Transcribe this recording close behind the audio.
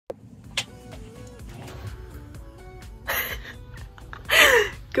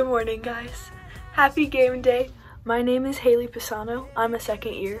Good morning, guys. Happy game day. My name is Haley Pisano. I'm a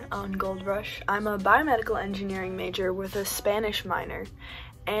second year on Goldrush. I'm a biomedical engineering major with a Spanish minor,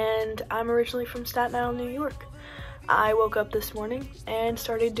 and I'm originally from Staten Island, New York. I woke up this morning and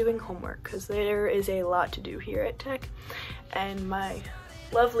started doing homework because there is a lot to do here at Tech, and my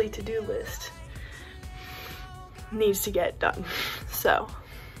lovely to-do list needs to get done. So,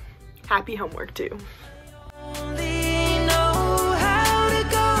 happy homework too.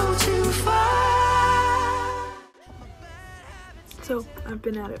 So, I've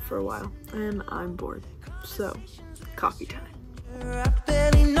been at it for a while, and I'm bored, so coffee time. I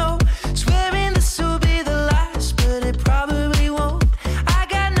barely know, swearing this will be the last, but it probably won't. I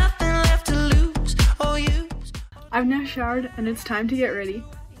got nothing left to lose or use. I've now showered, and it's time to get ready.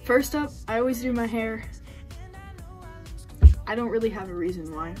 First up, I always do my hair. I don't really have a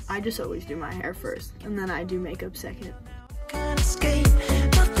reason why. I just always do my hair first, and then I do makeup second. Can't escape,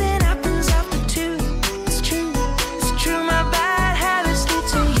 nothing happens after 2. It's true, my bad habits lead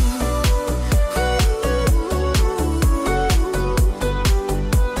to you.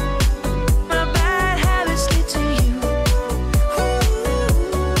 My bad habits lead to you.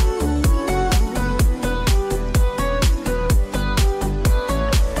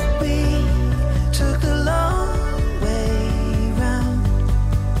 We took a long way round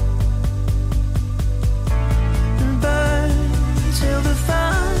and burned till the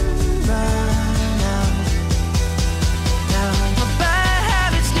fun ran out. Now my bad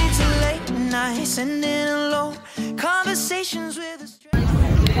habits lead to late nights and in alone conversations with a stranger.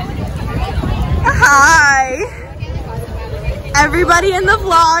 Hi! Everybody in the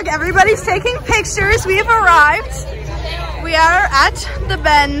vlog, everybody's taking pictures. We have arrived. We are at the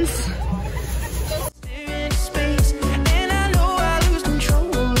Benz. In space, and I know I lose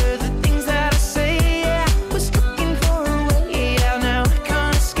control over the things that I say. Yeah, I was looking for a way out, now I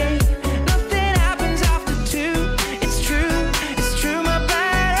can't escape. Nothing happens after 2. It's true, my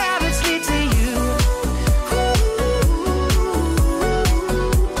bad habits lead to you.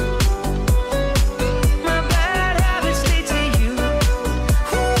 My bad habits lead to you.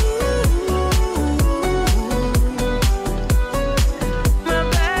 My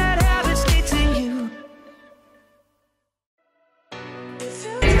bad habits lead to you.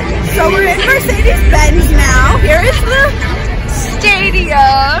 So we're in Mercedes-Benz now. Here is the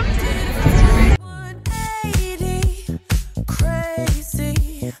stadium. 180, crazy,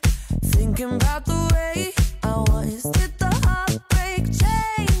 thinking about the way I was. Did the heartbreak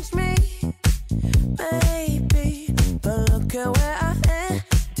change me? Maybe, but look at where I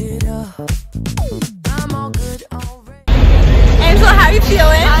ended up. I'm all good already. Angela, how you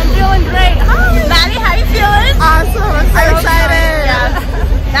feeling? I'm feeling great. Hi. Maddie, how you feeling? Awesome. I'm so excited. Yeah.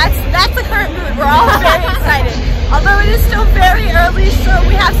 That's the current mood. We're all very excited. Although it is still very early, so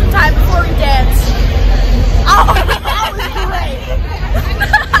we have some time before we dance. Oh, that was great.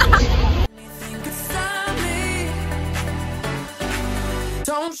 Think it's time me.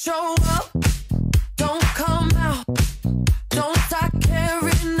 Don't show up, don't come out, don't start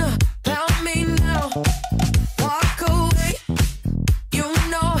caring about me now. Walk away, you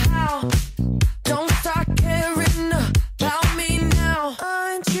know how. Don't start caring about me now.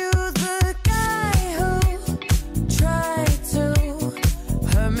 Aren't you the guy who tried to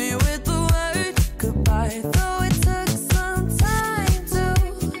hurt me with the word goodbye? Though it took some time to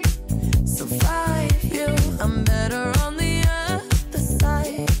survive you, I'm better on the other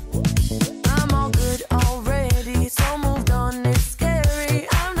side. I'm all good already, so moved on, it's scary.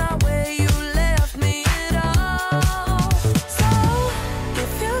 I'm not where you left me at all. So,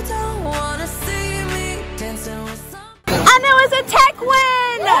 if you don't wanna see me dancing with somebody, And it was a Tech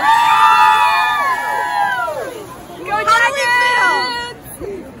win! Go Jackets!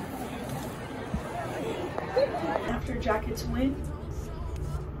 After Jackets win,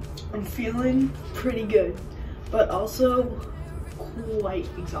 I'm feeling pretty good, but also quite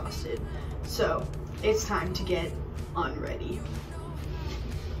exhausted. So it's time to get unready.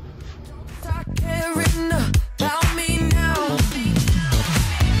 start caring about me now.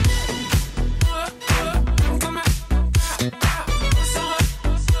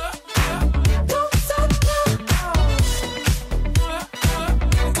 Don't stop now.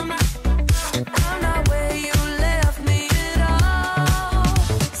 I'm not where you left me at all.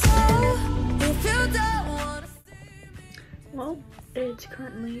 So, if you don't wanna Well, it's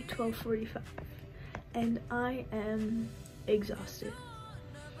currently 12:45 and I am exhausted.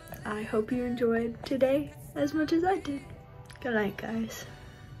 I hope you enjoyed today as much as I did. Good night, guys.